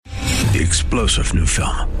The explosive new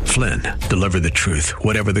film, Flynn, deliver the truth,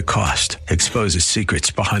 whatever the cost. Exposes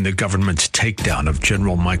secrets behind the government's takedown of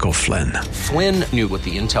General Michael Flynn. Flynn knew what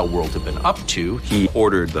the intel world had been up to. He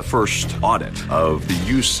ordered the first audit of the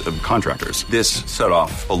use of contractors. This set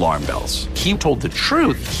off alarm bells. He told the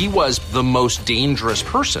truth. He was the most dangerous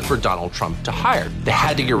person for Donald Trump to hire. They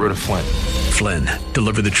had to get rid of Flynn. Flynn,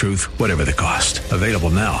 deliver the truth, whatever the cost. Available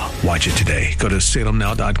now. Watch it today. Go to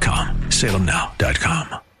salemnow.com.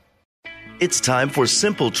 salemnow.com. It's time for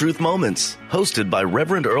Simple Truth Moments, hosted by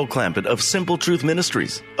Reverend Earl Clampett of Simple Truth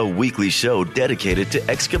Ministries, a weekly show dedicated to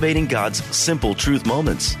excavating God's simple truth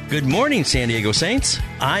moments. Good morning, San Diego Saints.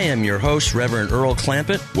 I am your host, Reverend Earl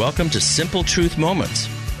Clampett. Welcome to Simple Truth Moments,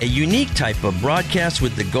 a unique type of broadcast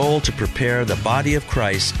with the goal to prepare the body of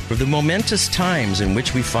Christ for the momentous times in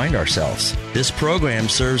which we find ourselves. This program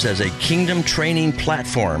serves as a kingdom training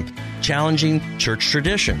platform, challenging church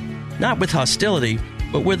tradition, not with hostility,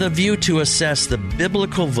 but with a view to assess the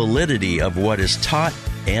biblical validity of what is taught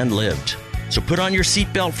and lived. So put on your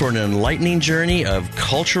seatbelt for an enlightening journey of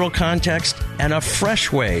cultural context and a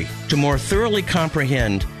fresh way to more thoroughly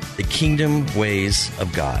comprehend the kingdom ways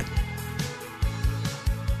of God.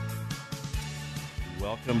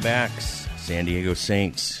 Welcome back, San Diego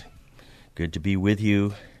Saints. Good to be with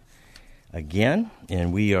you again,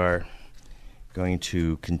 and we are going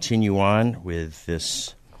to continue on with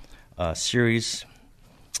this series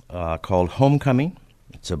called Homecoming.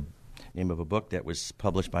 It's a name of a book that was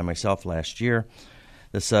published by myself last year.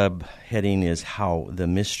 The subheading is How the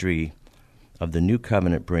Mystery of the New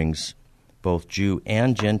Covenant Brings Both Jew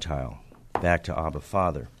and Gentile Back to Abba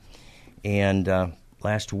Father. And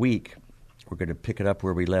last week, we're going to pick it up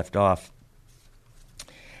where we left off.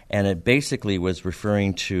 And it basically was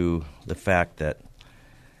referring to the fact that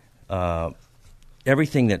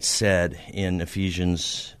everything that's said in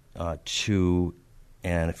Ephesians 2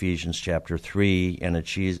 and Ephesians chapter 3 and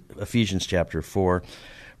Ephesians chapter 4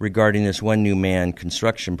 regarding this one new man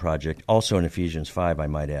construction project, also in Ephesians 5, I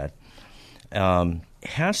might add,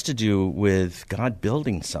 has to do with God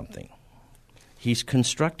building something. He's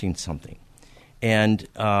constructing something. And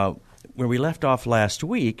where we left off last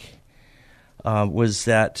week was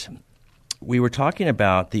that we were talking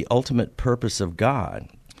about the ultimate purpose of God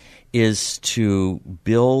is to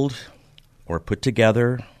build or put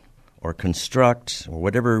together or construct, or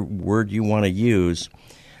whatever word you want to use,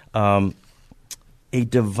 a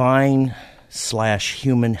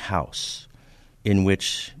divine/human house in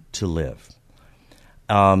which to live.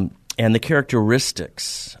 And the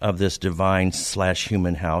characteristics of this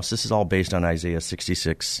divine/human house, this is all based on Isaiah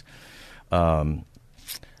 66, chapter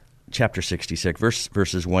 66,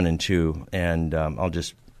 verses 1 and 2, and I'll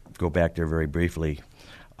just go back there very briefly.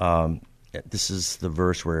 This is the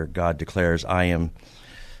verse where God declares,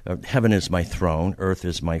 heaven is my throne, earth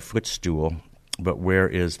is my footstool, but where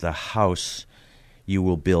is the house you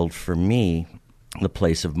will build for me, the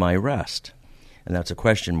place of my rest? And that's a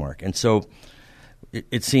question mark. And so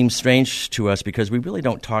it seems strange to us because we really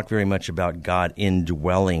don't talk very much about God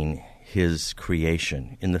indwelling his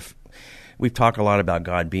creation. We've talked a lot about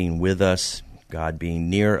God being with us, God being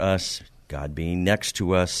near us, God being next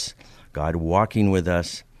to us, God walking with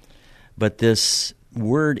us. But this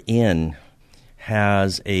word "in"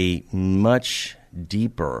 has a much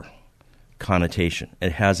deeper connotation.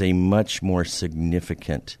 It has a much more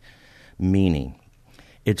significant meaning.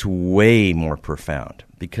 It's way more profound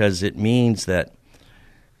because it means that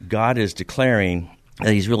God is declaring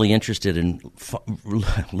that he's really interested in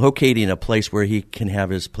locating a place where he can have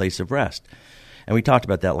his place of rest. And we talked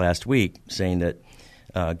about that last week, saying that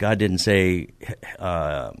God didn't say,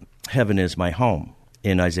 heaven is my home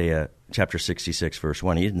in Isaiah chapter 66, verse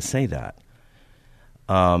 1. He didn't say that.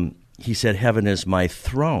 He said, heaven is my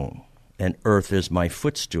throne and earth is my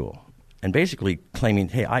footstool. And basically claiming,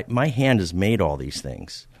 hey, my hand has made all these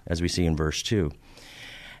things, as we see in verse 2.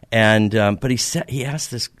 And but he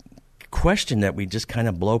asked this question that we just kind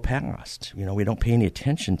of blow past. We don't pay any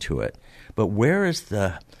attention to it. But where is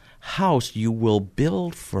the house you will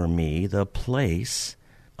build for me, the place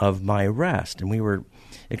of my rest? And we were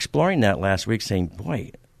exploring that last week, saying,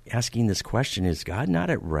 boy, asking this question, is God not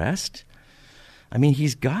at rest? I mean,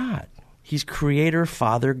 he's God. He's Creator,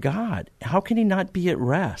 Father, God. How can he not be at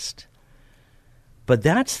rest? But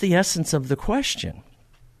that's the essence of the question.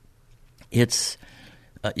 It's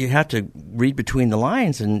you have to read between the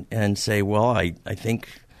lines and say, well, I think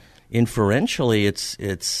inferentially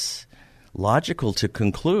it's logical to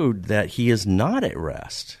conclude that he is not at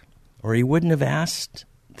rest, or he wouldn't have asked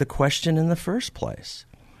the question in the first place.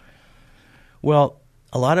 Well,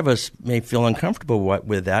 a lot of us may feel uncomfortable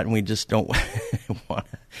with that, and we just don't want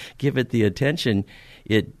to give it the attention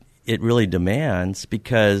it it really demands,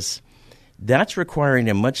 because that's requiring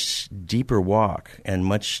a much deeper walk and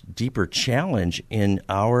much deeper challenge in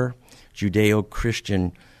our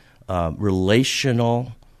Judeo-Christian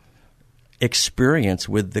relational experience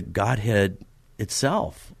with the Godhead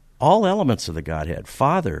itself, all elements of the Godhead,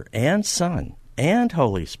 Father and Son and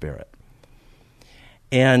Holy Spirit.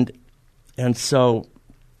 And so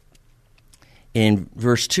in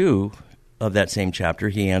verse 2 of that same chapter,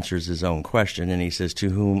 he answers his own question, and he says,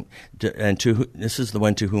 this is the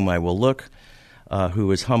one to whom I will look,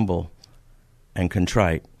 who is humble and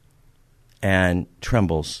contrite and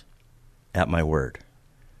trembles at my word.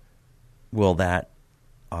 Well, that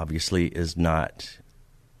obviously is not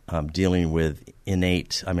dealing with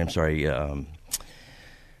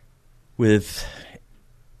with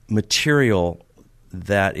material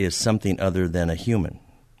that is something other than a human.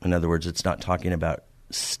 In other words, it's not talking about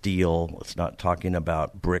steel. It's not talking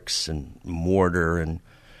about bricks and mortar and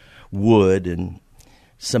wood and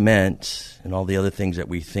cement and all the other things that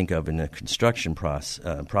we think of in a construction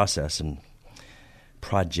process and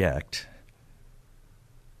project.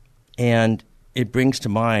 And it brings to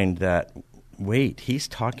mind that, wait, he's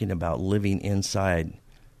talking about living inside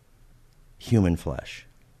human flesh.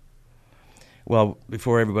 Well,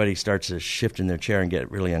 before everybody starts to shift in their chair and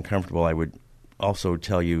get really uncomfortable, I would also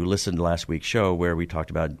tell you, listen to last week's show where we talked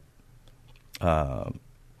about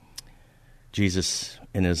Jesus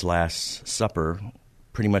in his Last Supper,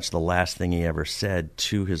 pretty much the last thing he ever said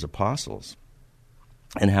to his apostles,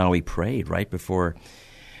 and how he prayed right before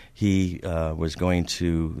he was going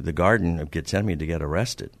to the Garden of Gethsemane to get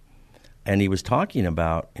arrested. And he was talking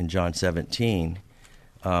about, in John 17,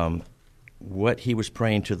 what he was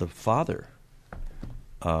praying to the Father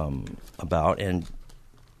about,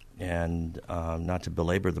 and not to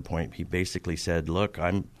belabor the point, he basically said, look,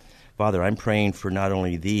 Father, I'm praying for not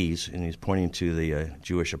only these, and he's pointing to the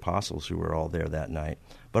Jewish apostles who were all there that night,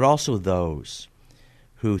 but also those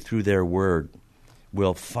who, through their word,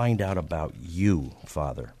 will find out about you,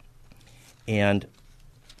 Father. And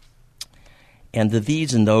the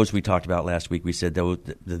these and those we talked about last week, we said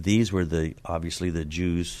the these were obviously the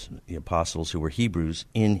Jews, the apostles who were Hebrews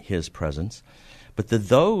in his presence, but the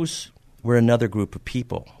those were another group of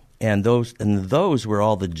people, and those were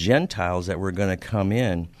all the Gentiles that were going to come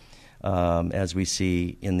in, as we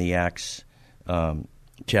see in the Acts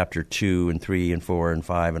chapter 2 and 3 and 4 and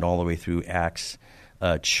 5 and all the way through Acts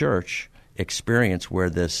church experience, where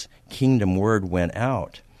this kingdom word went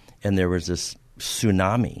out, and there was this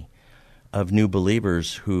tsunami of new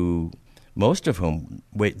believers who, most of whom,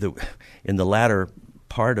 in the latter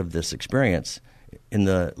part of this experience, in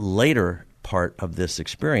the later part of this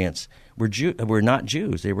experience, were not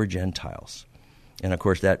Jews, they were Gentiles. And, of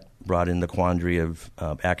course, that brought in the quandary of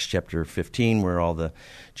Acts chapter 15, where all the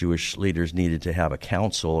Jewish leaders needed to have a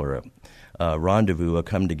council or a rendezvous, a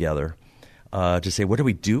come together, to say, what do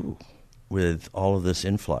we do with all of this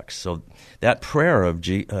influx? So that prayer of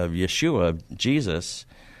Yeshua, of Jesus,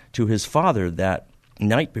 to his Father that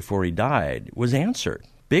night before he died was answered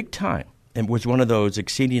big time. It was one of those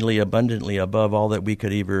exceedingly abundantly above all that we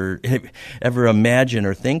could ever imagine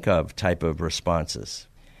or think of type of responses.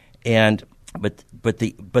 And but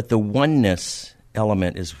the oneness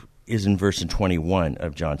element is in verse 21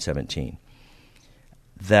 of John 17,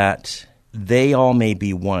 that they all may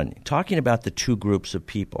be one, talking about the two groups of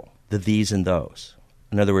people, the these and those.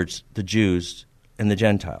 In other words, the Jews and the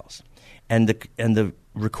Gentiles, and the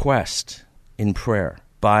request in prayer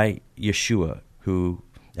by Yeshua, who,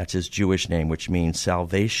 that's his Jewish name, which means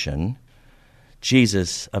salvation,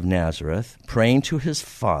 Jesus of Nazareth, praying to his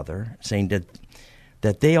Father, saying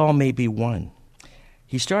that they all may be one.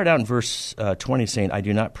 He started out in verse 20 saying, I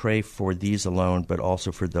do not pray for these alone, but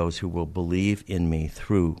also for those who will believe in me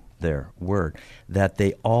through their word, that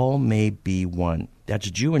they all may be one. That's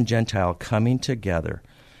Jew and Gentile coming together.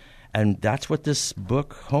 And that's what this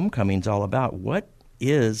book, Homecoming, is all about. What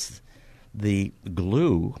is the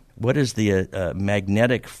glue? What is the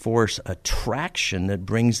magnetic force attraction that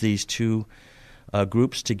brings these two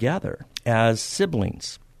groups together as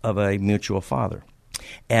siblings of a mutual father,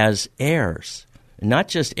 as heirs, not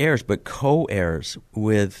just heirs, but co-heirs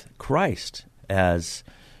with Christ, as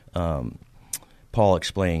Paul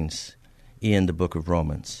explains in the book of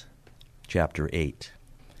Romans, chapter 8.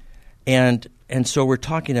 And so we're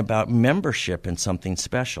talking about membership in something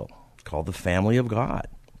special called the family of God.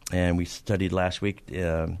 And we studied last week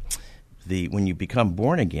when you become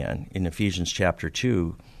born again in Ephesians chapter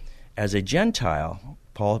 2, as a Gentile,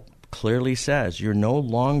 Paul clearly says you're no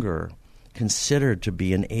longer considered to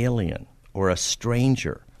be an alien or a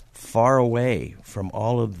stranger, far away from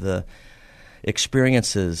all of the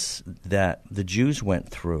experiences that the Jews went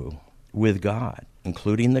through with God,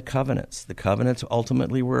 including the covenants. The covenants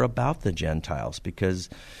ultimately were about the Gentiles because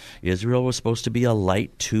Israel was supposed to be a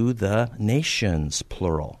light to the nations,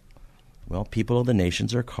 plural. Well, people of the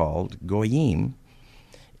nations are called goyim,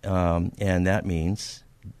 and that means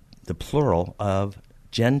the plural of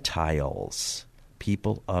Gentiles,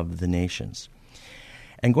 people of the nations.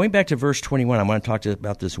 And going back to verse 21, I want to talk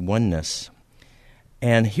about this oneness.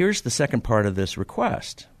 And here's the second part of this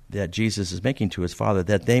request that Jesus is making to his Father,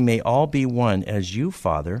 that they may all be one as you,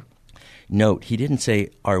 Father. Note, he didn't say,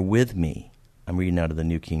 are with me. I'm reading out of the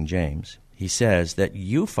New King James. He says that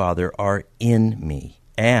you, Father, are in me.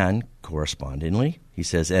 And correspondingly, he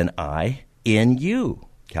says, and I in you,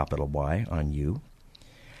 capital Y on you,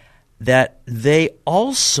 that they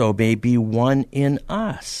also may be one in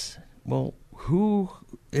us. Well, who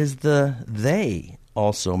is the they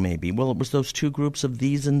also may be? Well, it was those two groups of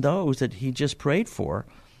these and those that he just prayed for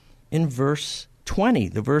in verse 20,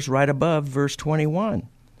 the verse right above verse 21.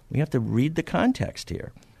 We have to read the context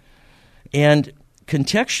here. And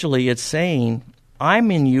contextually, it's saying,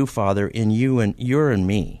 I'm in you, Father, in you, and you're in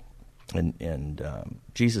me. And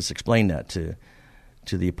Jesus explained that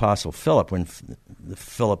to the Apostle Philip when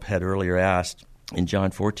Philip had earlier asked in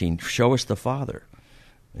John 14, show us the Father.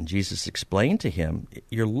 And Jesus explained to him,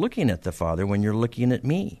 you're looking at the Father when you're looking at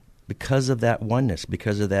me because of that oneness,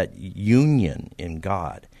 because of that union in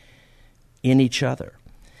God, in each other.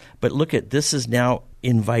 But look at, this is now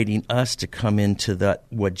inviting us to come into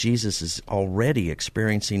what Jesus is already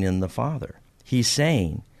experiencing in the Father. He's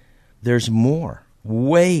saying there's more,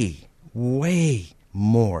 way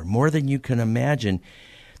more than you can imagine.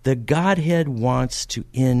 The Godhead wants to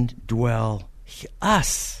indwell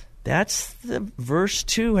us. That's the verse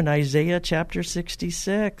 2 in Isaiah chapter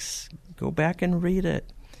 66. Go back and read it.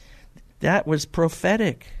 That was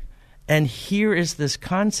prophetic. And here is this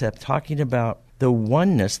concept talking about the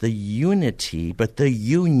oneness, the unity, but the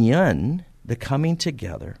union, the coming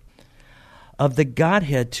together of the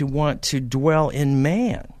Godhead to want to dwell in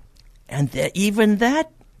man. And even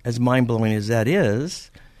that, as mind-blowing as that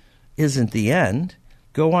is, isn't the end.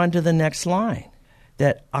 Go on to the next line.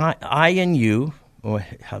 That I and you,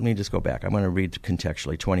 let me just go back. I'm going to read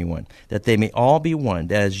contextually 21. That they may all be one,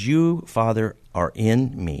 that as you, Father, are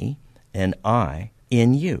in me, and I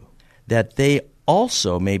in you. That they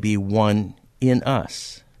also may be one in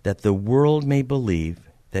us, that the world may believe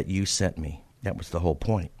that you sent me. That was the whole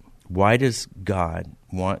point. Why does God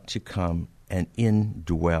want to come and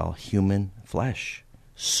indwell human flesh?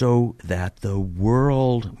 So that the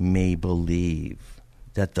world may believe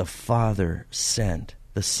that the Father sent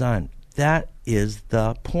the Son. That is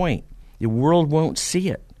the point. The world won't see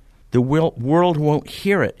it. The world won't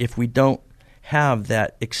hear it if we don't have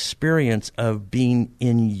that experience of being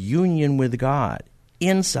in union with God,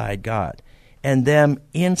 inside God, and them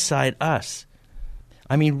inside us.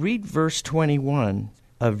 I mean, read verse 21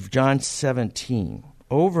 of John 17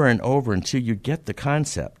 over and over until you get the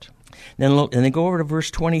concept. And then go over to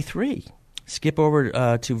verse 23. Skip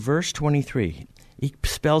over to verse 23. He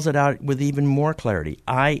spells it out with even more clarity.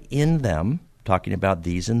 I in them, talking about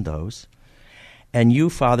these and those, and you,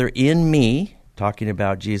 Father, in me, talking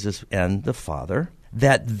about Jesus and the Father,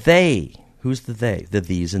 that they, who's the they? The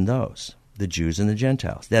these and those, the Jews and the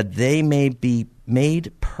Gentiles, that they may be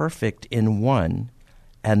made perfect in one,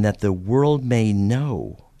 and that the world may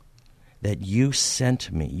know that you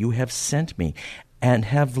sent me, you have sent me, and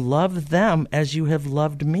have loved them as you have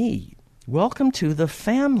loved me. Welcome to the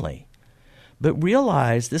family. But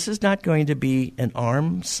realize this is not going to be an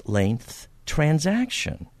arm's length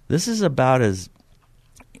transaction. This is about as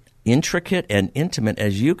intricate and intimate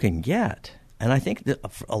as you can get. And I think that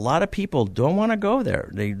a lot of people don't want to go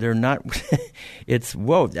there. They're not. It's,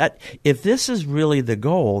 whoa. If this is really the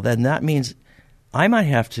goal, then that means I might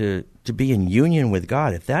have to be in union with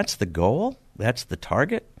God. If that's the goal, that's the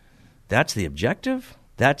target, that's the objective,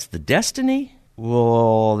 that's the destiny,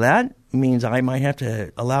 well, that means I might have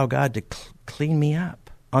to allow God to clean me up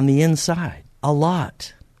on the inside a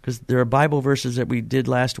lot. Because there are Bible verses that we did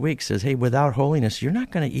last week says, hey, without holiness, you're not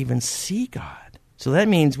going to even see God. So that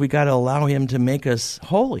means we got to allow him to make us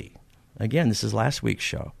holy. Again, this is last week's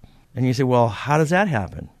show. And you say, well, how does that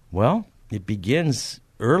happen? Well, it begins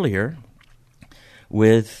earlier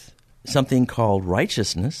with something called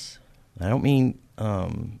righteousness. I don't mean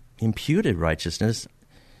imputed righteousness.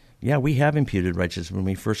 Yeah, we have imputed righteousness when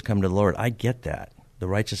we first come to the Lord. I get that. The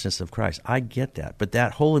righteousness of Christ. I get that. But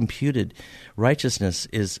that whole imputed righteousness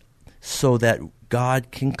is so that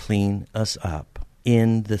God can clean us up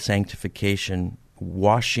in the sanctification,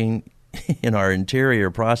 washing in our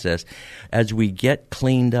interior process, as we get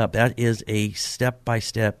cleaned up, that is a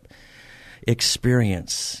step-by-step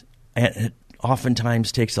experience. And it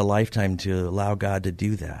oftentimes takes a lifetime to allow God to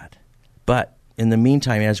do that. But in the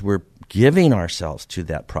meantime, as we're giving ourselves to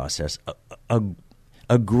that process,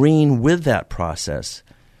 agreeing with that process,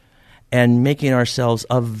 and making ourselves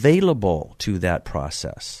available to that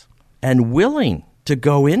process, and willing to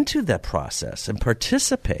go into that process and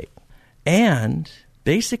participate, and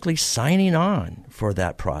basically signing on for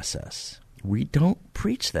that process. We don't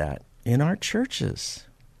preach that in our churches.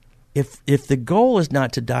 If the goal is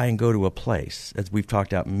not to die and go to a place, as we've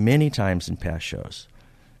talked about many times in past shows,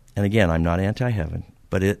 and again, I'm not anti-heaven,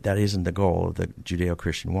 but that isn't the goal of the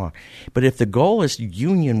Judeo-Christian walk. But if the goal is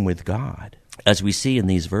union with God, as we see in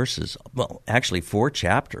these verses, well, actually 4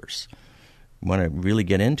 chapters, you want to really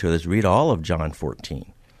get into this, read all of John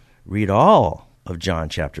 14. Read all of John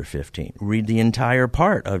chapter 15. Read the entire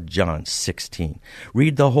part of John 16.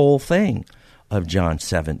 Read the whole thing of John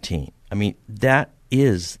 17. I mean, that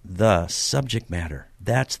is the subject matter.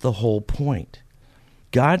 That's the whole point.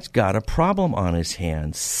 God's got a problem on his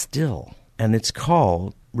hands still, and it's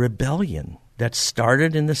called rebellion. That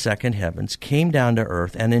started in the second heavens, came down to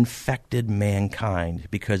earth, and infected mankind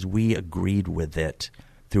because we agreed with it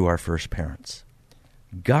through our first parents.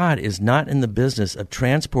 God is not in the business of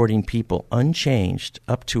transporting people unchanged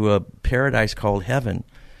up to a paradise called heaven,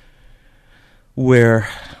 where,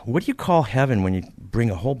 what do you call heaven when you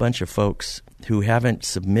bring a whole bunch of folks who haven't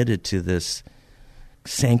submitted to this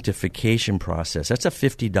sanctification process? That's a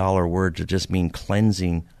 $50 word to just mean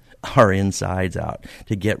cleansing our insides out,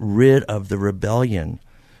 to get rid of the rebellion.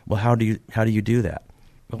 Well, how do you do that?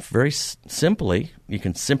 Well, very simply, you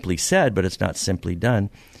can simply said, but it's not simply done.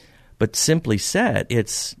 But simply said,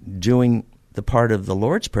 it's doing the part of the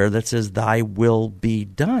Lord's Prayer that says, "Thy will be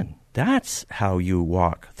done." That's how you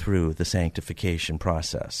walk through the sanctification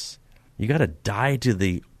process. You got to die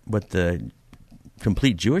to what the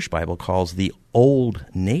complete Jewish Bible calls the old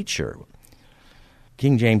nature.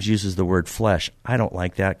 King James uses the word flesh. I don't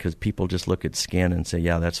like that because people just look at skin and say,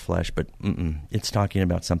 yeah, that's flesh. But it's talking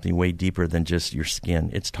about something way deeper than just your skin.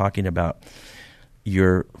 It's talking about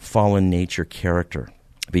your fallen nature character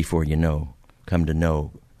before you come to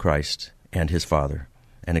know Christ and his Father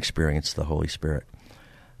and experience the Holy Spirit.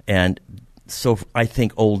 And so I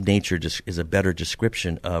think old nature just is a better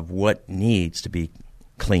description of what needs to be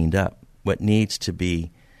cleaned up, what needs to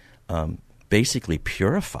be basically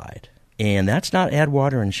purified. And that's not add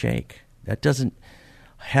water and shake. That doesn't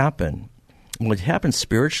happen. Well, it happens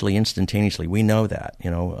spiritually, instantaneously. We know that.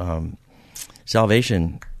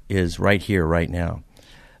 Salvation is right here, right now.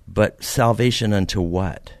 But salvation unto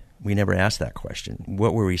what? We never asked that question.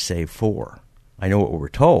 What were we saved for? I know what we're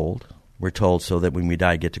told. We're told so that when we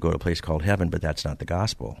die, get to go to a place called heaven, but that's not the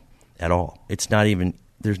gospel at all. It's not even,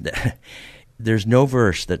 there's no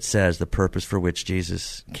verse that says the purpose for which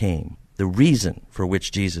Jesus came. The reason for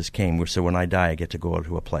which Jesus came, so when I die, I get to go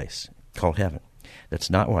to a place called heaven.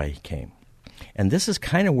 That's not why he came. And this is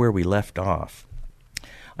kind of where we left off.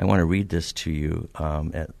 I want to read this to you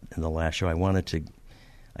in the last show.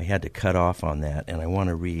 I had to cut off on that, and I want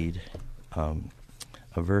to read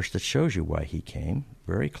a verse that shows you why he came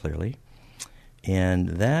very clearly. And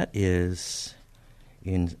that is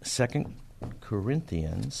in 2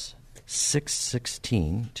 Corinthians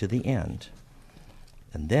 6:16 to the end.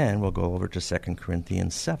 And then we'll go over to 2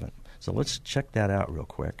 Corinthians 7. So let's check that out real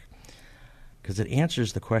quick, because it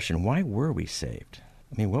answers the question, why were we saved?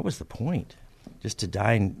 I mean, what was the point? Just to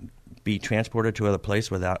die and be transported to another place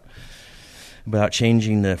without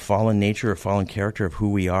changing the fallen nature or fallen character of who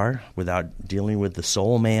we are, without dealing with the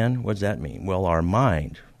soul man? What does that mean? Well, our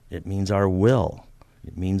mind. It means our will.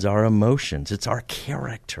 It means our emotions. It's our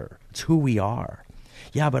character. It's who we are.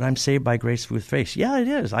 Yeah, but I'm saved by grace through faith. Yeah, it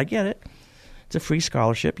is. I get it. It's a free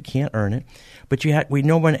scholarship. You can't earn it. But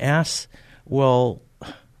no one asks, well,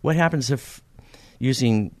 what happens if,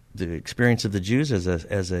 using the experience of the Jews as a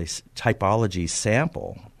typology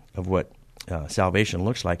sample of what salvation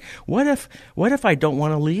looks like, what if I don't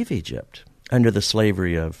want to leave Egypt under the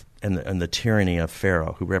slavery of and the tyranny of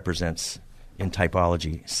Pharaoh, who represents in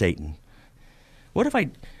typology Satan? What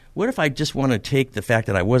if I just want to take the fact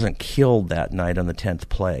that I wasn't killed that night on the 10th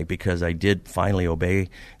plague because I did finally obey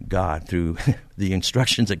God through the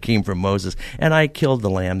instructions that came from Moses, and I killed the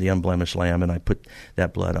lamb, the unblemished lamb, and I put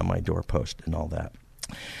that blood on my doorpost and all that.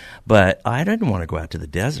 But I didn't want to go out to the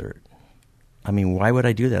desert. I mean, why would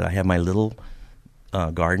I do that? I have my little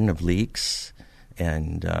garden of leeks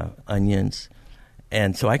and onions,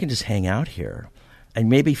 and so I can just hang out here. And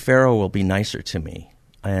maybe Pharaoh will be nicer to me.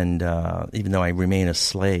 And even though I remain a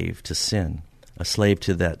slave to sin, a slave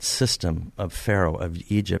to that system of Pharaoh of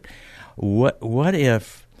Egypt. What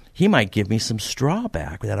if he might give me some straw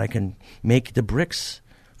back that I can make the bricks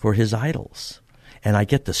for his idols? And I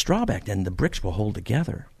get the straw back, and the bricks will hold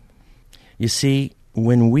together. You see,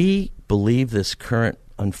 when we believe this current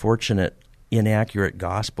unfortunate, inaccurate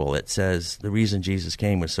gospel, it says the reason Jesus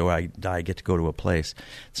came was so I get to go to a place.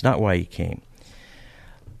 It's not why he came.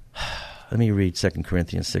 Let me read 2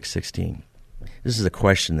 Corinthians 6:16. This is a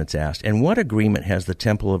question that's asked. And what agreement has the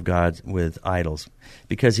temple of God with idols?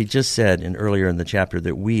 Because he just said earlier in the chapter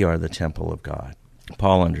that we are the temple of God.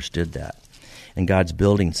 Paul understood that. And God's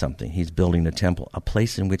building something. He's building a temple, a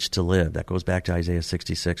place in which to live. That goes back to Isaiah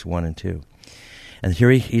 66, 1 and 2. And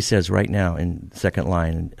here he says right now in the second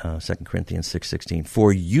line in 2 Corinthians 6:16,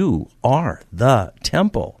 for you are the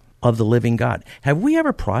temple of the living God. Have we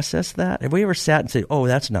ever processed that? Have we ever sat and said, oh,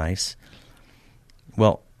 that's nice?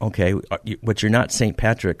 Well, okay, but you're not St.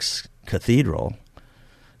 Patrick's Cathedral.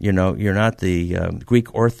 You know, you're not the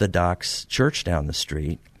Greek Orthodox church down the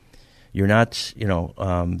street. You're not,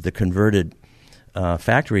 the converted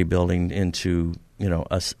factory building into,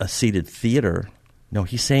 a seated theater. No,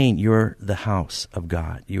 he's saying you're the house of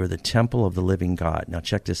God. You are the temple of the living God. Now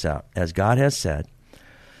check this out. As God has said,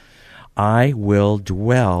 I will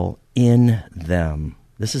dwell in them.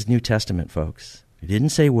 This is New Testament, folks. He didn't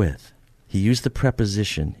say with. He used the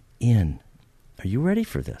preposition in. Are you ready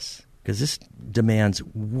for this? Because this demands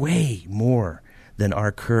way more than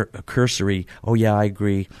our cursory, oh yeah, I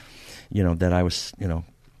agree, that I was,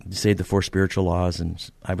 saved the 4 spiritual laws and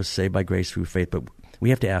I was saved by grace through faith. But we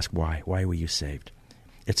have to ask why. Why were you saved?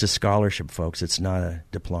 It's a scholarship, folks. It's not a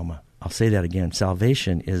diploma. I'll say that again.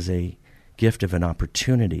 Salvation is a gift of an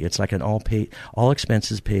opportunity. It's like an all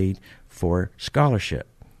expenses paid for scholarship.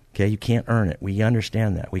 Okay, you can't earn it. We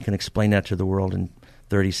understand that. We can explain that to the world in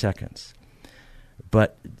 30 seconds.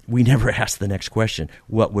 But we never ask the next question,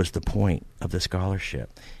 what was the point of the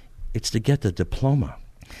scholarship? It's to get the diploma.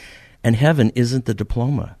 And heaven isn't the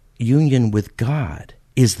diploma. Union with God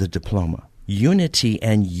is the diploma. Unity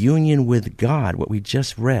and union with God, what we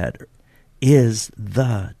just read, is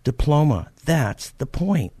the diploma. That's the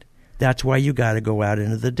point. That's why you got to go out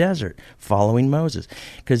into the desert following Moses.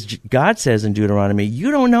 Because God says in Deuteronomy, you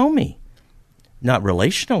don't know me. Not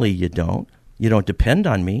relationally, you don't. You don't depend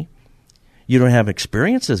on me. You don't have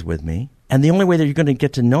experiences with me. And the only way that you're going to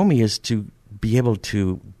get to know me is to be able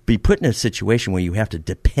to be put in a situation where you have to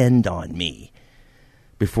depend on me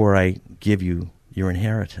before I give you your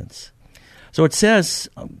inheritance. So it says,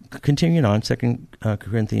 continuing on, 2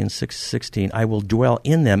 Corinthians 6:16, I will dwell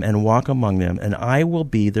in them and walk among them, and I will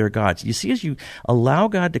be their God. You see, as you allow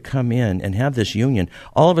God to come in and have this union,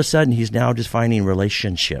 all of a sudden he's now defining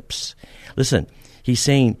relationships. Listen, he's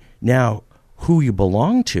saying now who you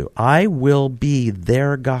belong to. I will be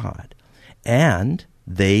their God, and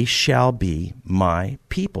they shall be my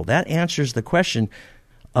people. That answers the question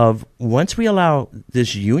of once we allow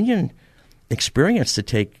this union experience to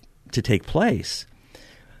take place,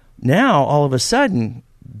 now all of a sudden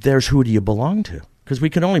there's who do you belong to? Because we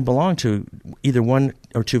can only belong to either one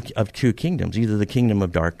or two of two kingdoms, either the kingdom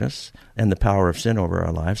of darkness and the power of sin over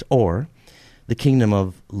our lives, or the kingdom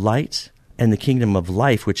of light and the kingdom of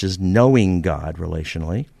life, which is knowing God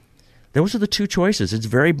relationally. Those are the two choices. It's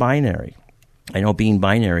very binary. I know being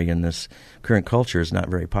binary in this current culture is not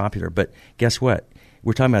very popular, but guess what?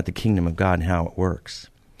 We're talking about the kingdom of God and how it works.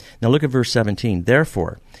 Now look at verse 17.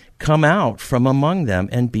 Therefore, come out from among them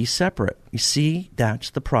and be separate. You see, that's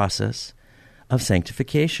the process of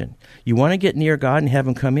sanctification. You want to get near God and have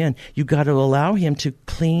him come in, you got to allow him to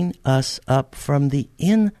clean us up from the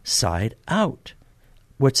inside out.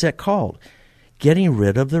 What's that called? Getting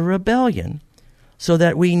rid of the rebellion so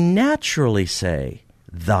that we naturally say,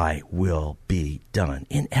 thy will be done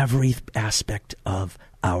in every aspect of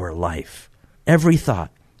our life. Every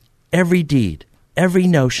thought, every deed, every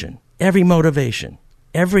notion, every motivation,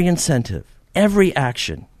 every incentive, every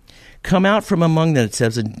action. Come out from among them, it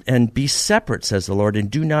says, and be separate, says the Lord,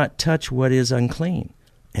 and do not touch what is unclean,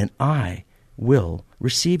 and I will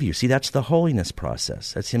receive you. See, that's the holiness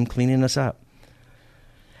process. That's him cleaning us up.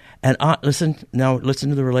 And listen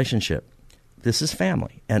to the relationship. This is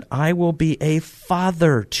family. And I will be a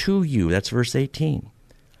father to you. That's verse 18.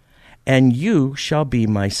 And you shall be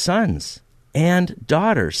my sons and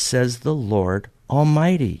daughters, says the Lord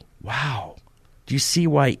Almighty. Wow. Do you see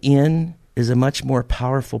why in is a much more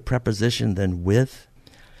powerful preposition than with?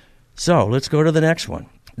 So let's go to the next one.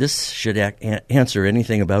 This should answer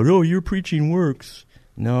anything about, oh, you're preaching works.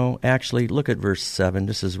 No, actually, look at verse 7.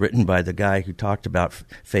 This is written by the guy who talked about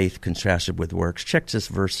faith contrasted with works. Check this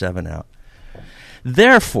verse 7 out.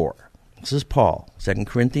 Therefore, This is Paul, 2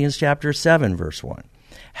 Corinthians chapter 7, verse 1.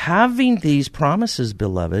 Having these promises,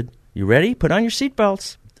 beloved, you ready? Put on your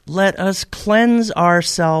seatbelts. Let us cleanse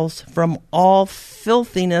ourselves from all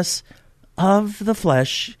filthiness of the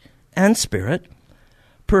flesh and spirit,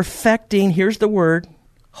 perfecting, here's the word,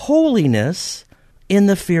 holiness in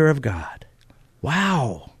the fear of God.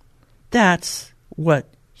 Wow. That's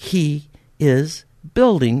what he is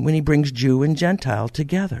building when he brings Jew and Gentile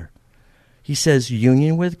together. He says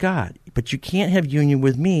union with God, but you can't have union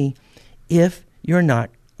with me if you're not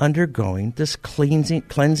undergoing this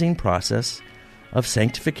cleansing process of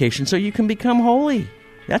sanctification so you can become holy.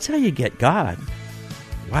 That's how you get God.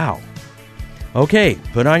 Wow. Okay,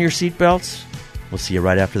 put on your seatbelts. We'll see you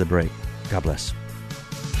right after the break. God bless.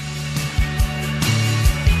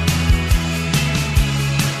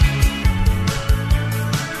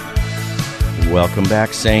 Welcome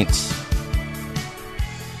back, saints.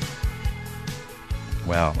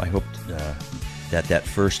 Wow, I hope that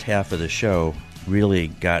first half of the show really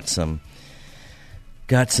got some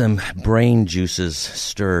brain juices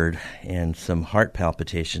stirred and some heart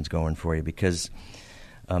palpitations going for you, because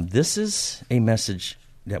this is a message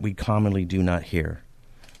that we commonly do not hear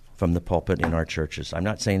from the pulpit in our churches. I'm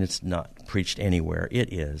not saying it's not preached anywhere.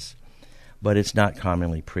 It is, but it's not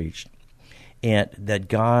commonly preached. And that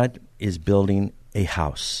God is building a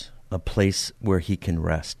house, a place where he can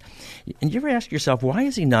rest. And you ever ask yourself, why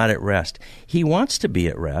is he not at rest? He wants to be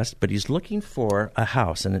at rest, but he's looking for a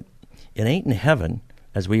house. And it ain't in heaven,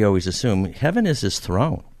 as we always assume. Heaven is his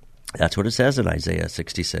throne. That's what it says in Isaiah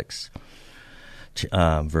 66,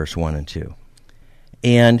 verse 1 and 2.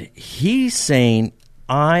 And he's saying,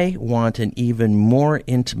 I want an even more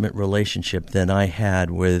intimate relationship than I had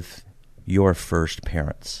with your first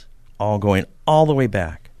parents, all going all the way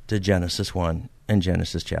back to Genesis 1 and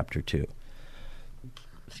Genesis chapter 2.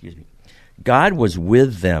 Excuse me. God was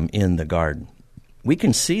with them in the garden. We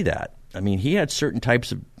can see that. I mean, he had certain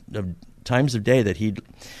types of times of day that he'd,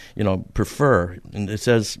 prefer. And it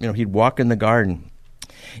says, he'd walk in the garden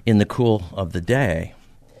in the cool of the day.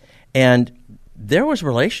 And there was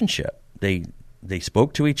relationship. They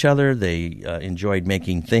spoke to each other. They enjoyed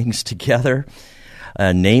making things together,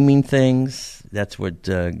 naming things. That's what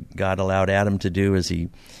God allowed Adam to do, as he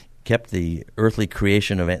kept the earthly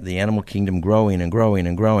creation of the animal kingdom growing and growing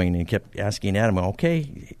and growing, and he kept asking Adam,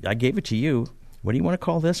 okay, I gave it to you. What do you want to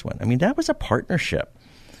call this one? I mean, that was a partnership.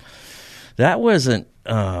 That wasn't,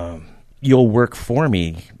 you'll work for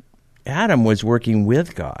me. Adam was working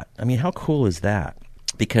with God. I mean, how cool is that?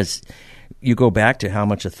 Because you go back to how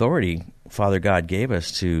much authority Father God gave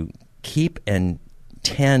us to keep and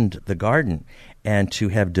tend the garden and to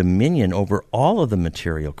have dominion over all of the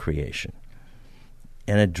material creation.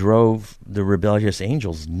 And it drove the rebellious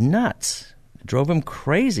angels nuts. It drove them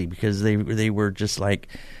crazy, because they were just like,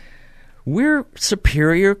 we're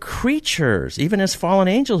superior creatures. Even as fallen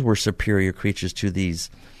angels were superior creatures to these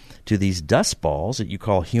dust balls that you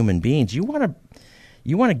call human beings. You want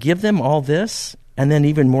to give them all this, and then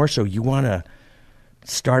even more so, you want to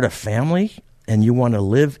start a family, and you want to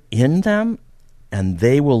live in them, and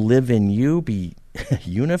they will live in you, be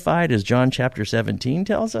unified, as John chapter 17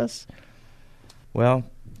 tells us. Well,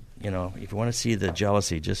 if you want to see the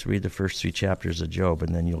jealousy, just read the first 3 chapters of Job,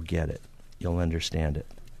 and then you'll get it. You'll understand it.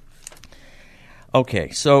 Okay,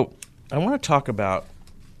 so I want to talk about,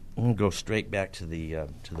 I'm going to go straight back to the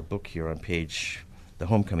book here on page, the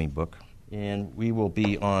Homecoming book, and we will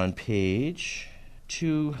be on page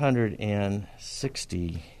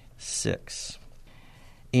 266.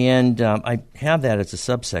 And I have that as a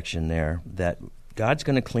subsection there, that God's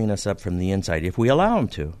going to clean us up from the inside if we allow him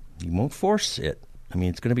to. He won't force it. I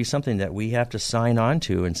mean, it's going to be something that we have to sign on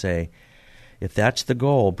to and say, if that's the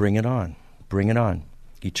goal, bring it on. Bring it on.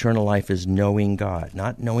 Eternal life is knowing God,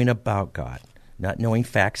 not knowing about God, not knowing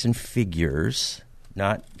facts and figures,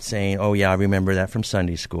 not saying, oh, yeah, I remember that from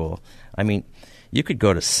Sunday school. I mean, you could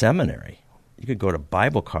go to seminary, you could go to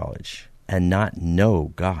Bible college and not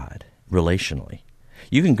know God relationally.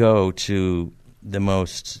 You can go to the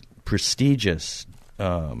most prestigious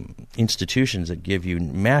institutions that give you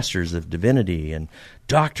masters of divinity and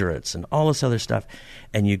doctorates and all this other stuff,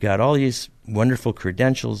 and you got all these wonderful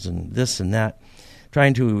credentials and this and that,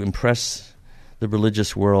 trying to impress the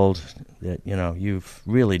religious world that, you've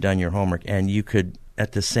really done your homework, and you could,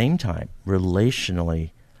 at the same time, relationally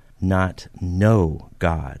not know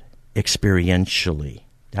God experientially.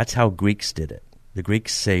 That's how Greeks did it. The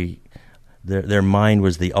Greeks say their mind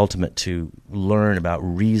was the ultimate to learn about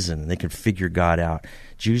reason. They could figure God out.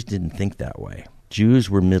 Jews didn't think that way. Jews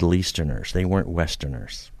were Middle Easterners. They weren't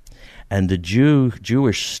Westerners. And the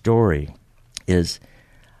Jewish story is,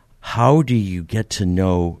 how do you get to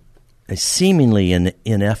know a seemingly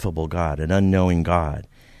ineffable God, an unknowing God,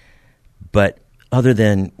 but other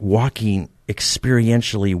than walking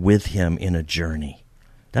experientially with him in a journey.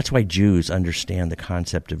 That's why Jews understand the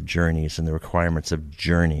concept of journeys and the requirements of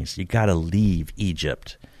journeys. You got to leave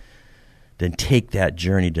Egypt, then take that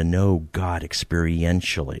journey to know God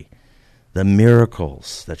experientially, the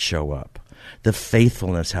miracles that show up, the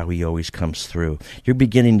faithfulness, how he always comes through. You're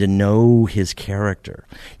beginning to know his character.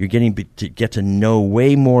 You're getting to get to know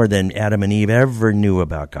way more than Adam and Eve ever knew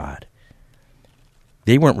about God.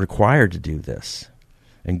 They weren't required to do this.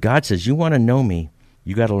 And God says, you want to know me,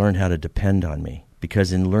 you got to learn how to depend on me.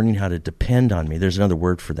 Because in learning how to depend on me, there's another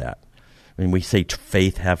word for that. When we say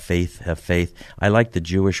faith, have faith, have faith. I like the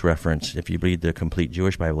Jewish reference. If you read the complete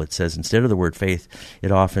Jewish Bible, it says instead of the word faith,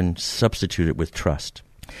 it often substituted with trust.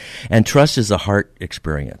 And trust is a heart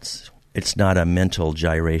experience. It's not a mental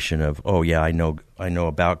gyration of, oh yeah, I know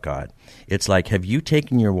about God. It's like, have you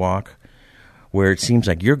taken your walk where it seems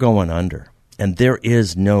like you're going under and there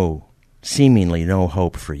is seemingly no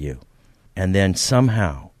hope for you. And then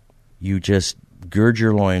somehow you just gird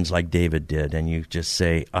your loins like David did and you just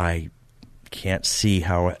say, I can't see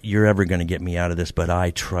how you're ever going to get me out of this, but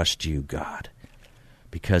I trust you, God,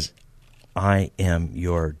 because I am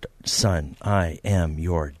your son. I am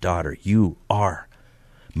your daughter. You are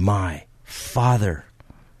my Father,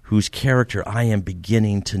 whose character I am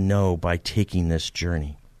beginning to know by taking this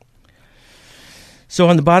journey. So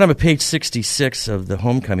on the bottom of page 66 of the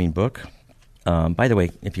Homecoming book, by the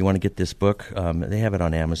way, if you want to get this book, they have it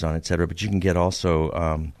on Amazon, etc., but you can get also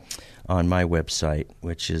on my website,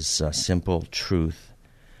 which is Simple Truth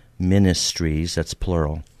Ministries, that's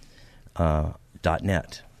plural,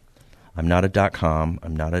 .net. I'm not a .com,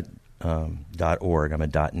 I'm not a .org, I'm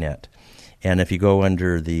a .net. And if you go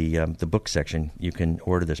under the book section, you can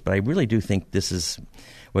order this. But I really do think this is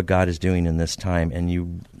what God is doing in this time,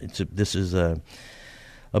 and this is a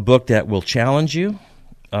book that will challenge you.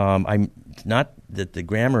 I'm not that the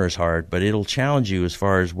grammar is hard, but it'll challenge you as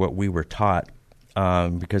far as what we were taught,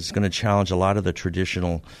 because it's going to challenge a lot of the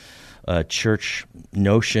traditional church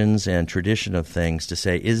notions and tradition of things to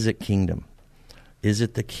say, is it kingdom? Is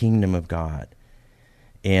it the kingdom of God?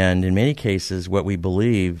 And in many cases, what we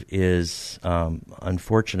believe is,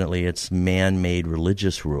 unfortunately, it's man-made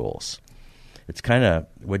religious rules. It's kind of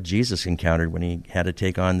what Jesus encountered when he had to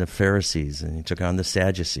take on the Pharisees and he took on the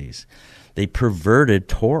Sadducees. They perverted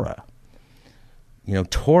Torah.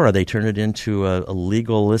 Torah, they turned it into a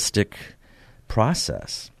legalistic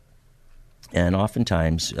process. And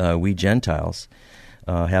oftentimes, we Gentiles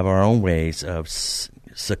have our own ways of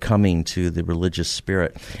succumbing to the religious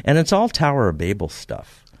spirit. And it's all Tower of Babel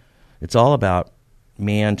stuff. It's all about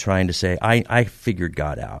man trying to say, I figured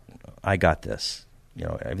God out. I got this.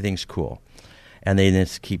 Everything's cool. And they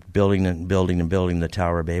just keep building and building and building the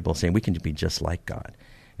Tower of Babel, saying we can be just like God.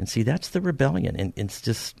 And see, that's the rebellion. And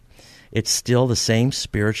it's still the same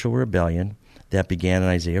spiritual rebellion that began in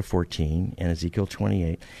Isaiah 14 and Ezekiel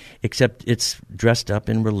 28, except it's dressed up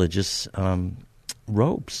in religious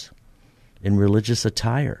robes, in religious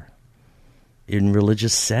attire, in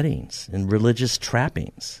religious settings, in religious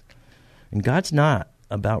trappings. And God's not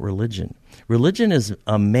about religion. Religion is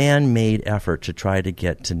a man-made effort to try to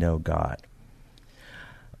get to know God.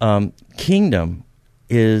 Kingdom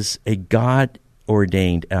is a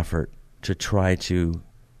God-ordained effort to try to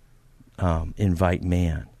invite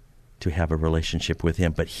man to have a relationship with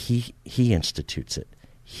him. But he institutes it.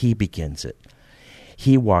 He begins it.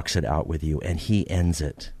 He walks it out with you, and he ends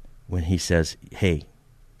it when he says, hey,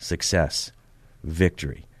 success,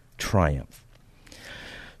 victory, triumph.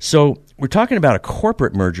 So we're talking about a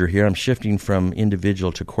corporate merger here. I'm shifting from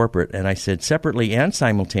individual to corporate. And I said separately and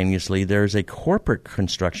simultaneously, there's a corporate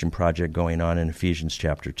construction project going on in Ephesians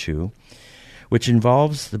chapter 2, which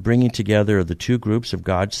involves the bringing together of the two groups of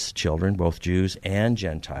God's children, both Jews and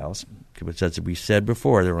Gentiles. Because as we said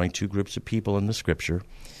before, there are only two groups of people in the Scripture.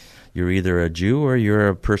 You're either a Jew or you're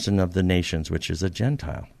a person of the nations, which is a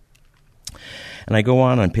Gentile. And I go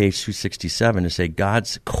on page 267 to say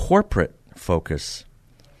God's corporate focus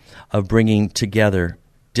of bringing together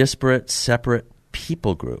disparate, separate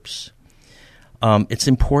people groups. It's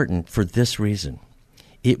important for this reason.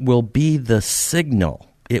 It will be the signal.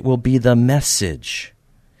 It will be the message.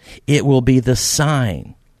 It will be the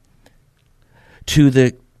sign to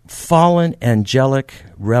the fallen angelic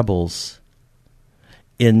rebels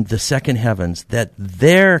in the second heavens that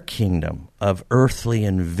their kingdom of earthly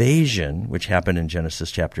invasion, which happened in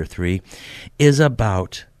Genesis chapter 3, is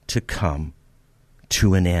about to come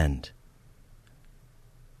to an end.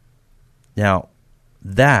 Now,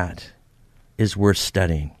 that is worth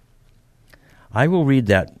studying. I will read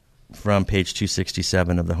that from page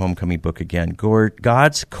 267 of the Homecoming book again.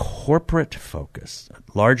 God's corporate focus,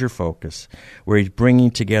 larger focus, where he's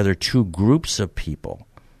bringing together two groups of people,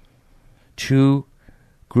 two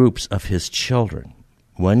groups of his children,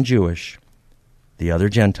 one Jewish, the other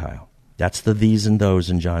Gentile. That's the these and those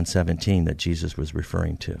in John 17 that Jesus was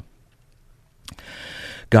referring to.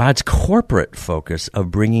 God's corporate focus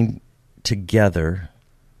of bringing together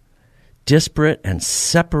disparate and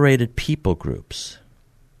separated people groups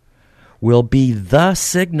will be the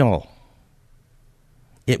signal.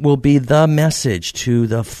 It will be the message to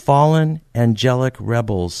the fallen angelic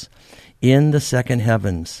rebels in the second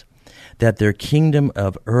heavens that their kingdom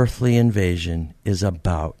of earthly invasion is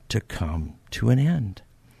about to come to an end.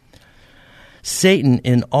 Satan,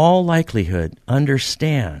 in all likelihood,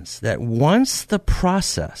 understands that once the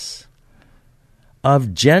process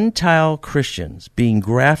of Gentile Christians being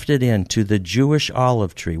grafted into the Jewish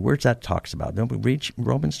olive tree, where's that talks about? Don't we read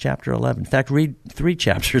Romans chapter 11? In fact, read 3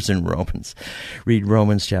 chapters in Romans. Read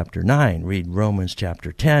Romans chapter 9, read Romans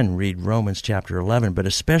chapter 10, read Romans chapter 11, but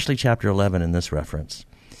especially chapter 11 in this reference.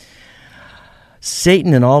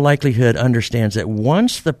 Satan, in all likelihood, understands that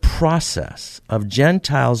once the process of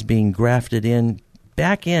Gentiles being grafted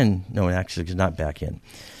back in, actually it's not back in,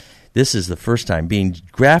 this is the first time, being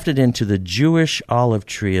grafted into the Jewish olive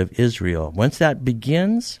tree of Israel. Once that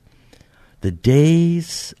begins, the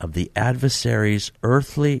days of the adversary's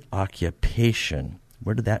earthly occupation,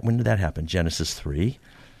 when did that happen? Genesis 3,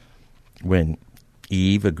 when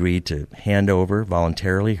Eve agreed to hand over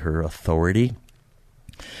voluntarily her authority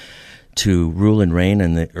to rule and reign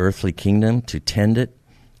in the earthly kingdom, to tend it,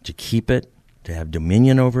 to keep it, to have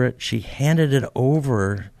dominion over it. She handed it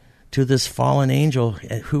over to this fallen angel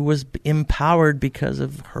who was empowered because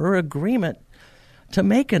of her agreement to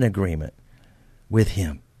make an agreement with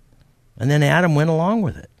him. And then Adam went along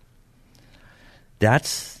with it.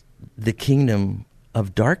 That's the kingdom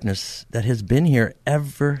of darkness that has been here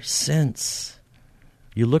ever since.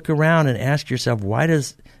 You look around and ask yourself, why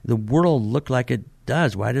does the world look like it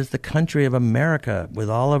does? Why does the country of America, with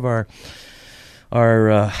all of our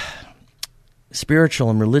spiritual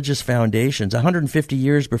and religious foundations, 150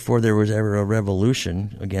 years before there was ever a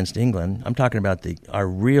revolution against England, I'm talking about our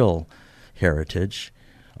real heritage,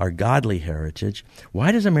 our godly heritage,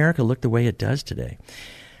 why does America look the way it does today?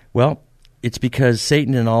 Well, it's because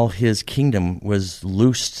Satan and all his kingdom was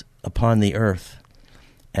loosed upon the earth,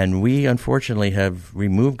 and we unfortunately have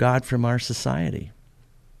removed God from our society,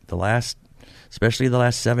 especially the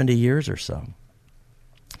last 70 years or so.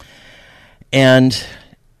 And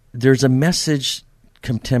there's a message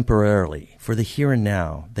contemporarily for the here and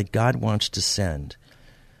now that God wants to send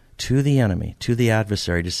to the enemy, to the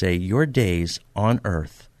adversary, to say, your days on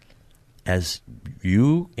earth, as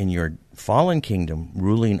you in your fallen kingdom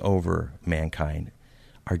ruling over mankind,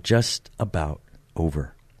 are just about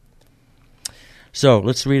over. So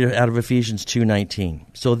let's read out of Ephesians 2:19.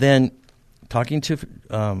 So then, talking to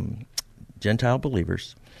Gentile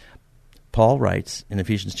believers, Paul writes in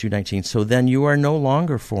Ephesians 2:19, so then you are no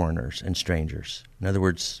longer foreigners and strangers. In other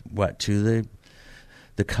words, to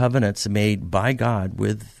the covenants made by God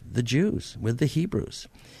with the Jews, with the Hebrews.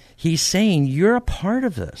 He's saying you're a part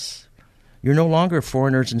of this. You're no longer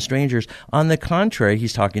foreigners and strangers. On the contrary,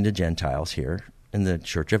 he's talking to Gentiles here in the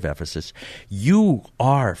church of Ephesus. You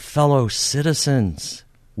are fellow citizens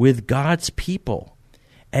with God's people,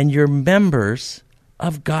 and you're members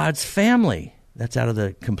of God's family. That's out of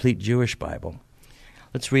the Complete Jewish Bible.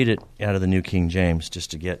 Let's read it out of the New King James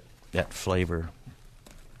just to get that flavor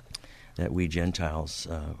that we Gentiles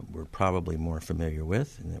were probably more familiar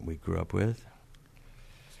with and that we grew up with.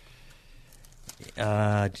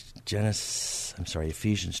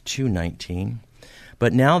 Ephesians 2:19.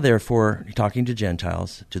 But now, therefore, talking to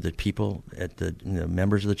Gentiles, to the people, the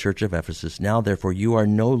members of the church of Ephesus, now, therefore, you are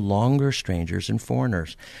no longer strangers and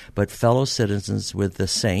foreigners, but fellow citizens with the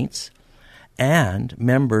saints and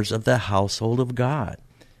members of the household of God,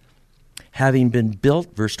 having been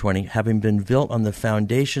built, verse 20, having been built on the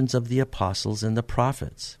foundations of the apostles and the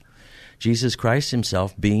prophets, Jesus Christ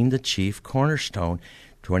himself being the chief cornerstone,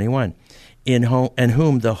 21, in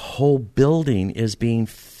whom the whole building is being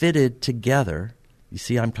fitted together. You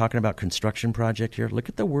see, I'm talking about construction project here. Look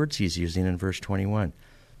at the words he's using in verse 21.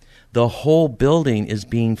 The whole building is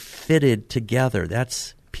being fitted together.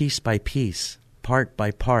 That's piece by piece, part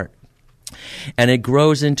by part. And it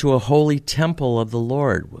grows into a holy temple of the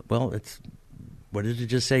Lord. Well, what did it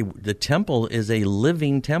just say? The temple is a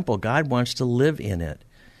living temple. God wants to live in it.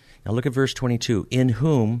 Now look at verse 22. In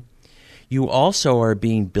whom you also are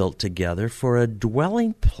being built together for a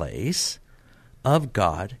dwelling place of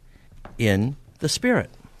God in the Spirit.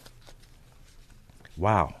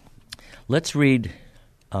 Wow. Let's read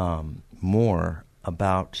more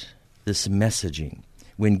about this messaging.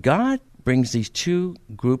 When God brings these two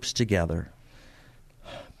groups together,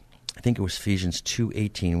 I think it was Ephesians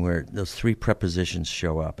 2:18 where those three prepositions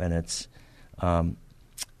show up, and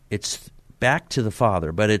it's back to the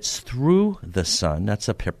Father, but it's through the Son, that's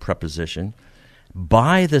a preposition,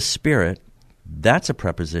 by the Spirit, that's a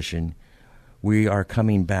preposition, we are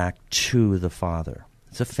coming back to the Father.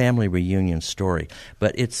 It's a family reunion story,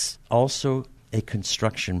 but it's also a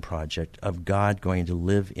construction project of God going to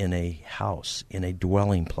live in a house, in a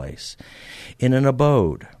dwelling place, in an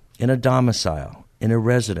abode, in a domicile, in a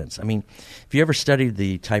residence. I mean, if you ever studied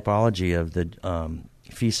the typology of the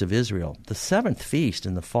Feast of Israel, the seventh feast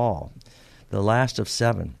in the fall, the last of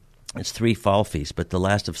seven, it's 3 fall feasts, but the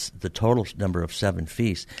last of the total number of 7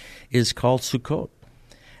 feasts is called Sukkot.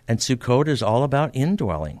 And Sukkot is all about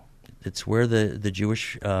indwelling. It's where the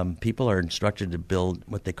Jewish people are instructed to build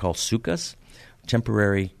what they call sukkahs,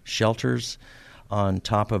 temporary shelters on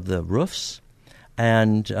top of the roofs,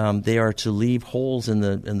 and they are to leave holes in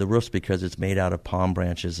the roofs because it's made out of palm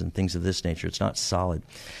branches and things of this nature. It's not solid.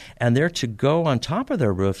 And they're to go on top of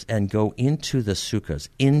their roofs and go into the sukkahs,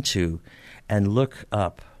 and look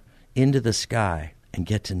up into the sky and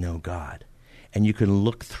get to know God. And you can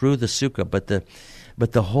look through the sukkah,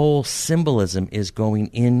 but the whole symbolism is going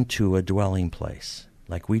into a dwelling place,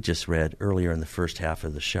 like we just read earlier in the first half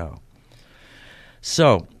of the show.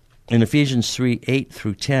 So, in Ephesians 3:8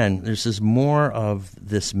 through 10, there's more of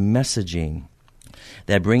this messaging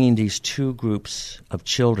that bringing these two groups of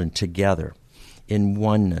children together in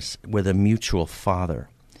oneness with a mutual Father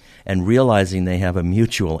and realizing they have a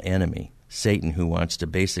mutual enemy, Satan, who wants to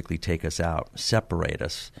basically take us out, separate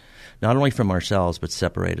us, not only from ourselves, but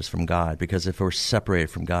separate us from God. Because if we're separated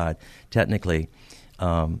from God, technically,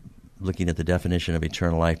 looking at the definition of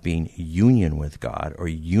eternal life being union with God or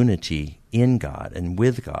unity in God and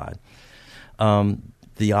with God,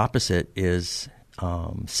 the opposite is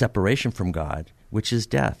separation from God, which is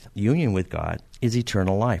death. Union with God is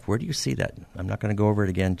eternal life. Where do you see that? I'm not going to go over it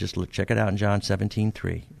again. Just check it out in John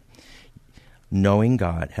 17:3. Knowing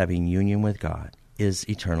God, having union with God, is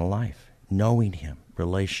eternal life. Knowing Him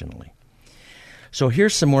relationally. So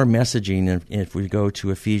here's some more messaging if we go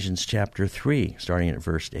to Ephesians chapter 3, starting at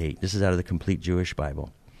verse 8. This is out of the Complete Jewish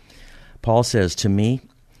Bible. Paul says, "To me,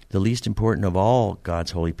 the least important of all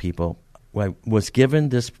God's holy people, was given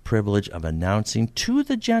this privilege of announcing to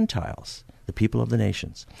the Gentiles, the people of the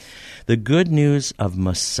nations, the good news of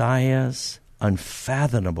Messiah's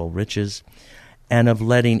unfathomable riches, and of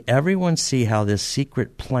letting everyone see how this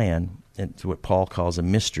secret plan," it's what Paul calls a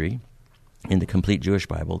mystery, in the Complete Jewish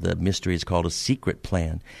Bible, the mystery is called a secret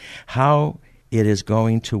plan, how it is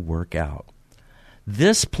going to work out.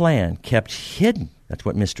 This plan kept hidden, that's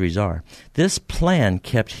what mysteries are, this plan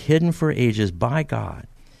kept hidden for ages by God,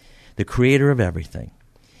 the creator of everything,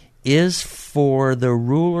 is for the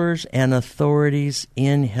rulers and authorities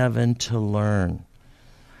in heaven to learn.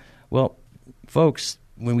 Well, folks,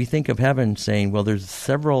 when we think of heaven saying, well, there's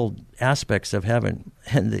several aspects of heaven,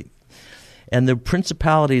 and the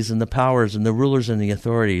principalities and the powers and the rulers and the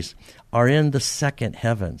authorities are in the second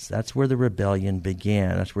heavens. That's where the rebellion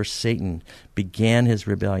began. That's where Satan began his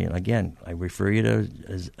rebellion. Again, I refer you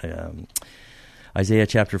to Isaiah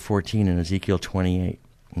chapter 14 and Ezekiel 28.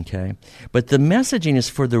 Okay? But the messaging is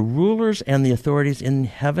for the rulers and the authorities in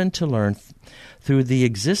heaven to learn through the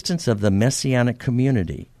existence of the Messianic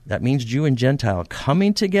community. That means Jew and Gentile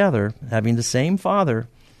coming together, having the same Father,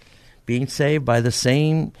 being saved by the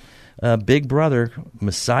same big brother,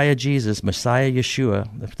 Messiah Jesus, Messiah Yeshua.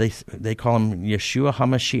 They call him Yeshua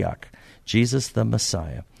HaMashiach, Jesus the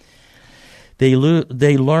Messiah. They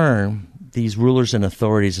learn, these rulers and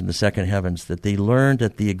authorities in the second heavens, that they learned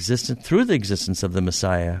that through the existence of the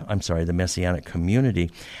the Messianic community,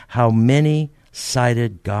 how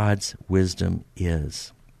many-sided God's wisdom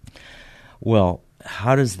is. Well,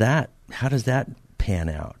 how does that pan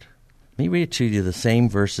out? Let me read to you the same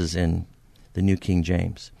verses in the New King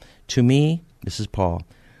James. "To me," this is Paul,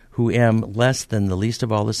 "who am less than the least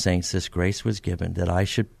of all the saints, this grace was given, that I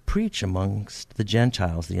should preach amongst the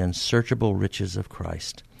Gentiles the unsearchable riches of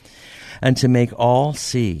Christ, and to make all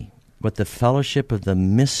see what the fellowship of the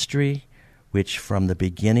mystery which from the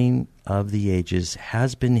beginning of the ages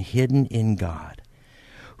has been hidden in God,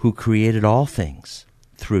 who created all things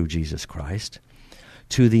through Jesus Christ,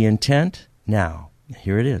 to the intent," now,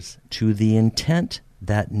 here it is, "to the intent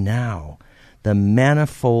that now the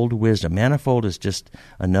manifold wisdom," manifold is just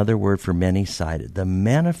another word for many-sided, "the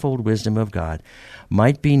manifold wisdom of God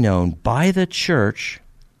might be known by the church,"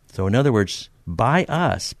 so in other words, by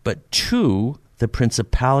us, but to the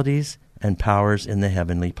principalities and powers in the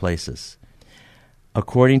heavenly places.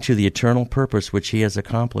 according to the eternal purpose which he has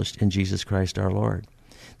accomplished in Jesus Christ our Lord.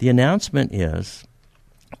 The announcement is,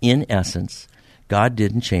 in essence, God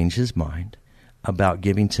didn't change his mind about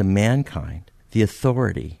giving to mankind the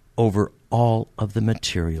authority over all of the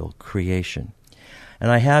material creation. And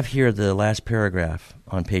I have here the last paragraph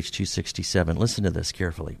on page 267. Listen to this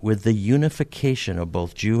carefully. With the unification of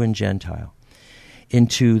both Jew and Gentile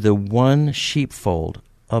into the one sheepfold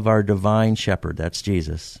of our divine shepherd, that's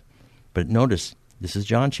Jesus. But notice, this is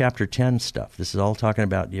John chapter 10 stuff. This is all talking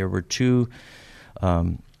about there were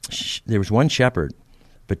there was one shepherd,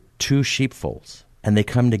 but two sheepfolds, and they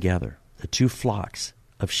come together. The two flocks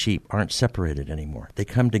of sheep aren't separated anymore. They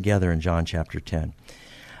come together in John chapter 10.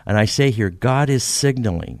 And I say here, God is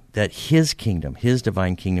signaling that his kingdom, his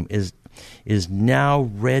divine kingdom, is now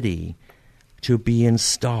ready to be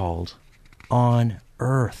installed on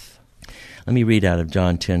earth. Let me read out of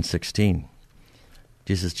John 10:16.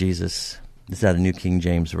 This is Jesus. This is out of New King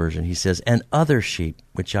James Version. He says, "And other sheep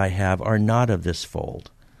which I have are not of this fold."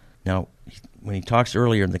 Now, when he talks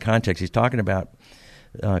earlier in the context, he's talking about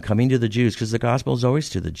coming to the Jews, because the gospel is always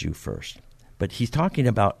to the Jew first. But he's talking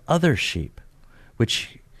about other sheep,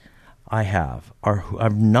 which I have, are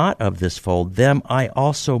not of this fold. Them I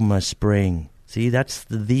also must bring. See, that's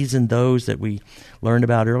the these and those that we learned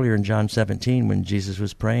about earlier in John 17 when Jesus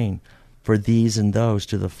was praying for these and those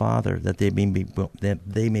to the Father, that they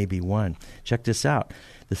may be one. Check this out.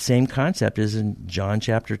 The same concept is in John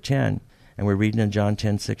chapter 10, and we're reading in John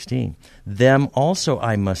 10:16. Them also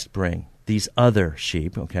I must bring, these other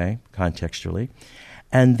sheep, okay, contextually,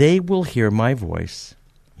 and they will hear my voice.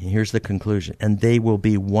 And here's the conclusion. And they will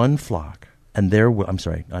be one flock, and there will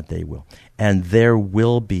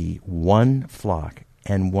be one flock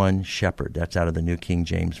and one shepherd. That's out of the New King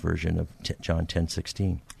James Version of John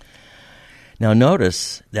 10:16. Now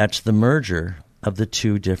notice that's the merger of the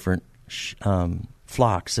two different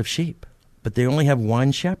flocks of sheep. But they only have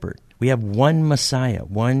one shepherd. We have one Messiah,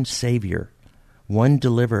 one Savior, one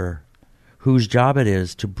deliverer, whose job it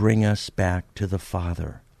is to bring us back to the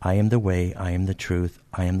Father. I am the way, I am the truth,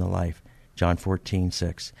 I am the life. John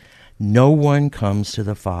 14:6. No one comes to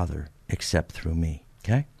the Father except through me.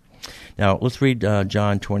 Okay? Now, let's read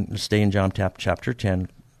John 20, stay in John chapter 10,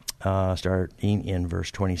 starting in verse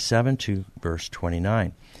 27 to verse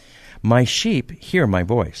 29. My sheep hear my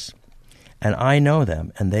voice, and I know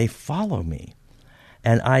them, and they follow me.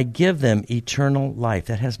 And I give them eternal life.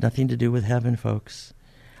 That has nothing to do with heaven, folks.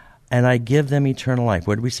 And I give them eternal life.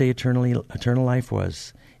 What did we say eternal life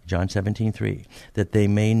was? John 17:3. That they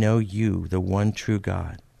may know you, the one true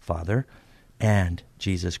God, Father, and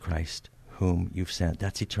Jesus Christ, whom you've sent.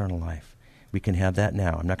 That's eternal life. We can have that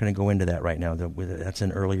now. I'm not going to go into that right now. That's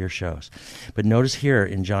in earlier shows. But notice here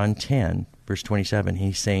in John 10, verse 27,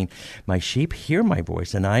 he's saying, my sheep hear my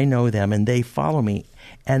voice, and I know them, and they follow me,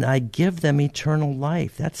 and I give them eternal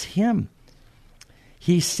life. That's him.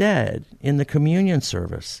 He said in the communion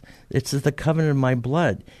service, it's the covenant of my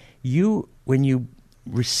blood. When you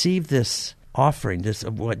receive this offering, this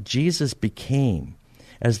of what Jesus became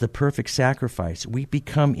as the perfect sacrifice, we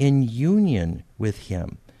become in union with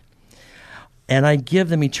him. And I give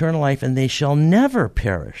them eternal life, and they shall never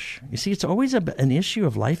perish. You see, it's always an issue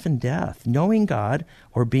of life and death, knowing God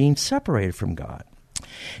or being separated from God.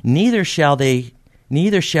 Neither shall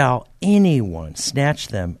anyone snatch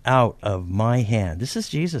them out of my hand. This is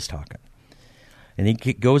Jesus talking. And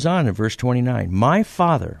he goes on in verse 29. My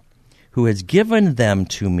Father, who has given them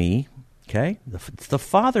to me, okay? It's the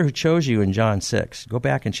Father who chose you in John 6. Go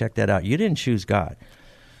back and check that out. You didn't choose God.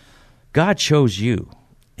 God chose you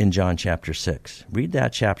in John chapter 6. Read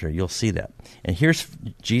that chapter. You'll see that. And here's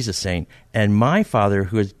Jesus saying, and my Father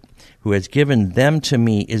who has given them to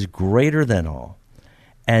me is greater than all,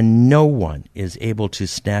 and no one is able to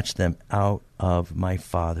snatch them out of my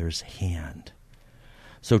Father's hand.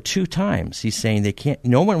 So 2 times he's saying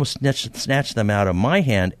no one will snatch them out of my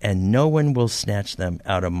hand, and no one will snatch them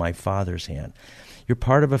out of my Father's hand. You're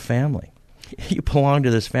part of a family. You belong to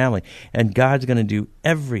this family, and God's going to do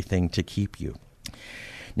everything to keep you.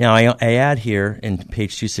 Now, I add here in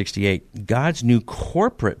page 268, God's new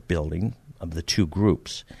corporate building of the 2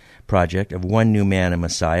 groups project of one new man and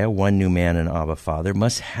Messiah, one new man and Abba Father,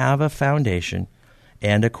 must have a foundation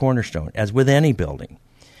and a cornerstone, as with any building.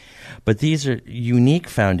 But these are unique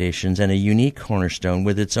foundations and a unique cornerstone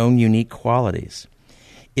with its own unique qualities.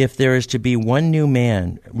 If there is to be one new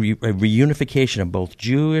man, a reunification of both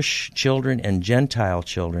Jewish children and Gentile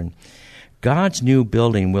children, God's new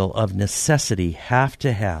building will of necessity have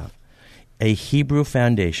to have a Hebrew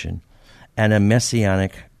foundation and a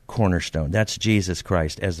messianic cornerstone. That's Jesus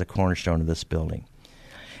Christ as the cornerstone of this building.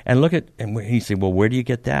 And he said, well, where do you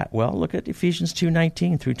get that? Well, look at Ephesians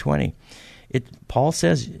 2:19 through 20. Paul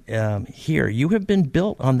says here, you have been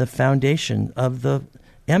built on the foundation of the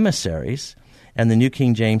emissaries, and the New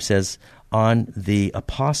King James says, on the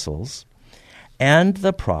apostles and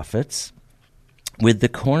the prophets, with the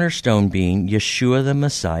cornerstone being Yeshua the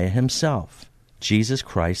Messiah himself, Jesus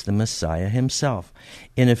Christ the Messiah himself,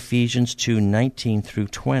 in Ephesians 2:19 through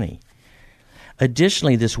 20.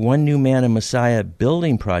 Additionally, this one new man and Messiah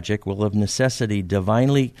building project will of necessity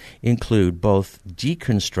divinely include both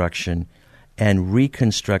deconstruction and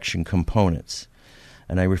reconstruction components.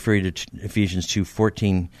 And I refer you to Ephesians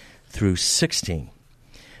 2:14 through 16.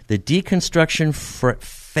 The deconstruction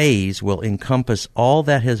phase will encompass all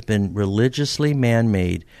that has been religiously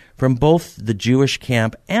man-made from both the Jewish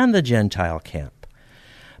camp and the Gentile camp.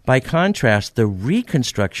 By contrast, the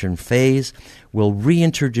reconstruction phase will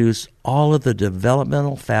reintroduce all of the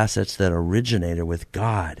developmental facets that originated with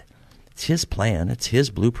God. It's His plan. It's His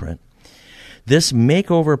blueprint. This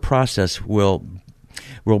makeover process will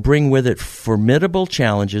bring with it formidable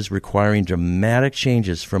challenges requiring dramatic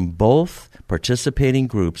changes from both participating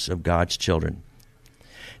groups of God's children.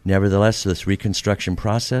 Nevertheless, this reconstruction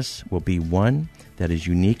process will be one that is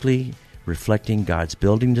uniquely reflecting God's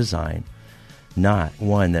building design, not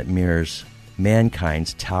one that mirrors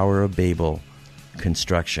mankind's Tower of Babel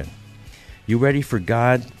construction. You ready for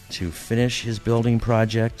God to finish His building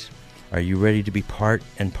project? Are you ready to be part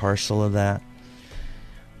and parcel of that?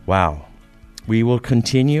 Wow. We will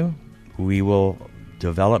continue. We will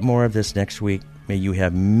develop more of this next week. May you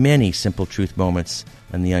have many simple truth moments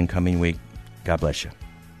in the oncoming week. God bless you.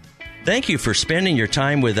 Thank you for spending your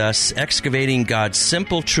time with us excavating God's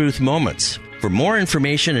simple truth moments. For more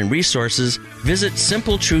information and resources, visit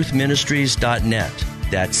simpletruthministries.net.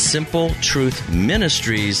 That's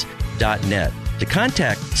simpletruthministries.net. To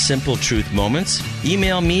contact Simple Truth Moments,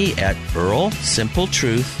 email me at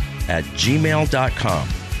earlsimpletruth@gmail.com.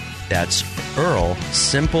 That's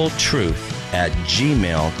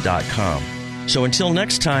earlsimpletruth@gmail.com. So until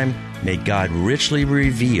next time, may God richly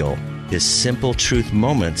reveal His simple truth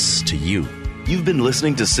moments to you. You've been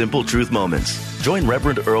listening to Simple Truth Moments. Join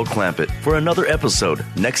Reverend Earl Clampett for another episode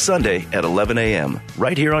next Sunday at 11 a.m.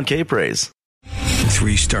 right here on K-Praise.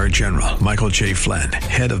 3-star General Michael J. Flynn,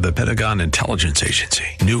 head of the Pentagon Intelligence Agency,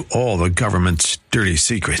 knew all the government's dirty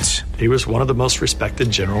secrets. He was one of the most respected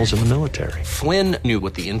generals in the military. Flynn knew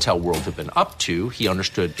what the intel world had been up to. He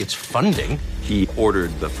understood its funding. He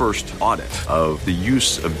ordered the first audit of the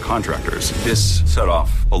use of contractors. This set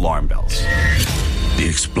off alarm bells. The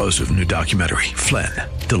explosive new documentary, Flynn,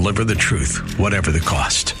 Deliver the Truth, Whatever the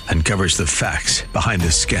Cost, uncovers the facts behind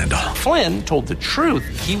this scandal. Flynn told the truth.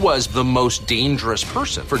 He was the most dangerous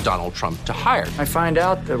person for Donald Trump to hire. I find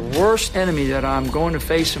out the worst enemy that I'm going to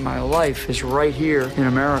face in my life is right here in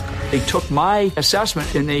America. They took my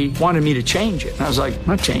assessment and they wanted me to change it. And I was like, I'm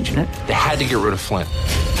not changing it. They had to get rid of Flynn.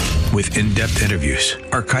 With in-depth interviews,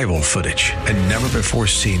 archival footage, and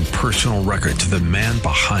never-before-seen personal records of the man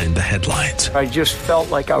behind the headlines. I just felt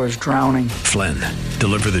like I was drowning. Flynn,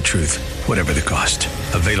 Deliver the Truth, Whatever the Cost.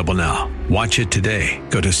 Available now. Watch it today.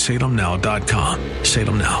 Go to salemnow.com.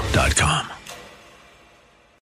 salemnow.com.